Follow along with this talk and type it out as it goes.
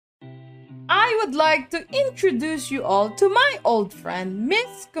would like to introduce you all to my old friend,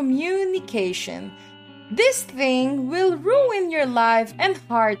 Miscommunication. This thing will ruin your life and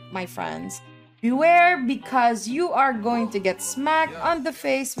heart, my friends. Beware, because you are going to get smacked on the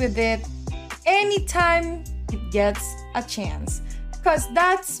face with it anytime it gets a chance. Because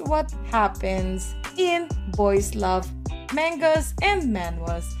that's what happens in Boys Love mangas and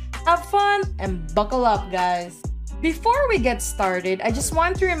manhwas. Have fun and buckle up, guys. Before we get started, I just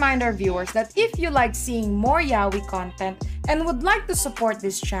want to remind our viewers that if you like seeing more yaoi content and would like to support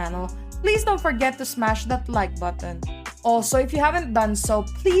this channel, please don't forget to smash that like button. Also, if you haven't done so,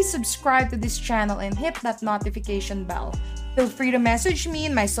 please subscribe to this channel and hit that notification bell. Feel free to message me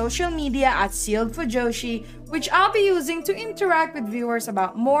in my social media at Sealed Fujoshi, which I'll be using to interact with viewers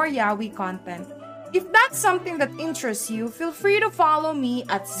about more yaoi content. If that's something that interests you, feel free to follow me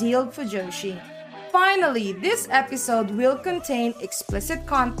at Sealed Fujoshi. Finally, this episode will contain explicit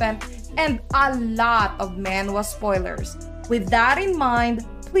content and a lot of manhwa spoilers. With that in mind,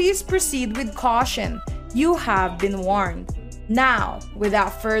 please proceed with caution. You have been warned. Now,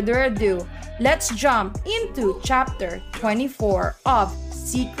 without further ado, let's jump into chapter 24 of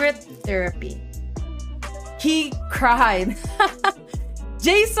Secret Therapy. He cried.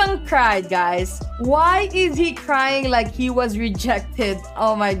 Jae-sung cried, guys. Why is he crying like he was rejected?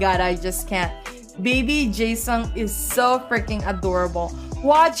 Oh my god, I just can't. Baby Jae-sung is so freaking adorable.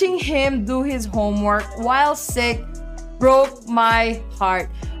 Watching him do his homework while sick broke my heart.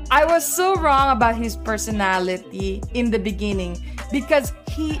 I was so wrong about his personality in the beginning because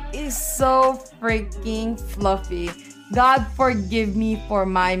he is so freaking fluffy. God forgive me for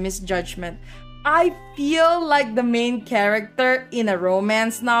my misjudgment. I feel like the main character in a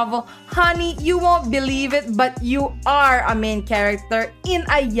romance novel. Honey, you won't believe it, but you are a main character in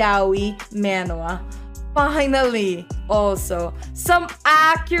a yaoi manhwa. Finally, also, some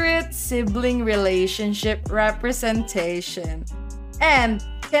accurate sibling relationship representation. And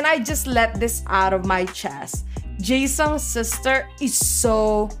can I just let this out of my chest? Jae-sung's sister is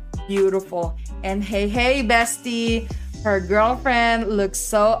so beautiful. And hey bestie, her girlfriend looks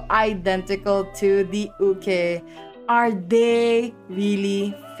so identical to the uke. Are they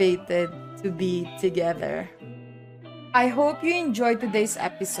really fated to be together? I hope you enjoyed today's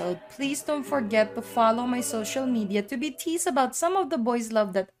episode. Please don't forget to follow my social media to be teased about some of the boys'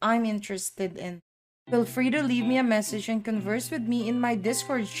 love that I'm interested in. Feel free to leave me a message and converse with me in my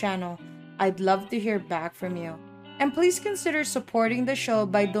Discord channel. I'd love to hear back from you. And please consider supporting the show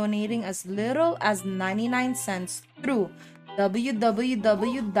by donating as little as 99 cents through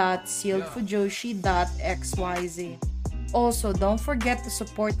www.sealedfujoshi.xyz. Also, don't forget to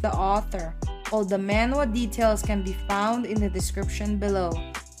support the author. All the manhwa details can be found in the description below.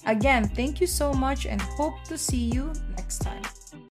 Again, thank you so much and hope to see you next time.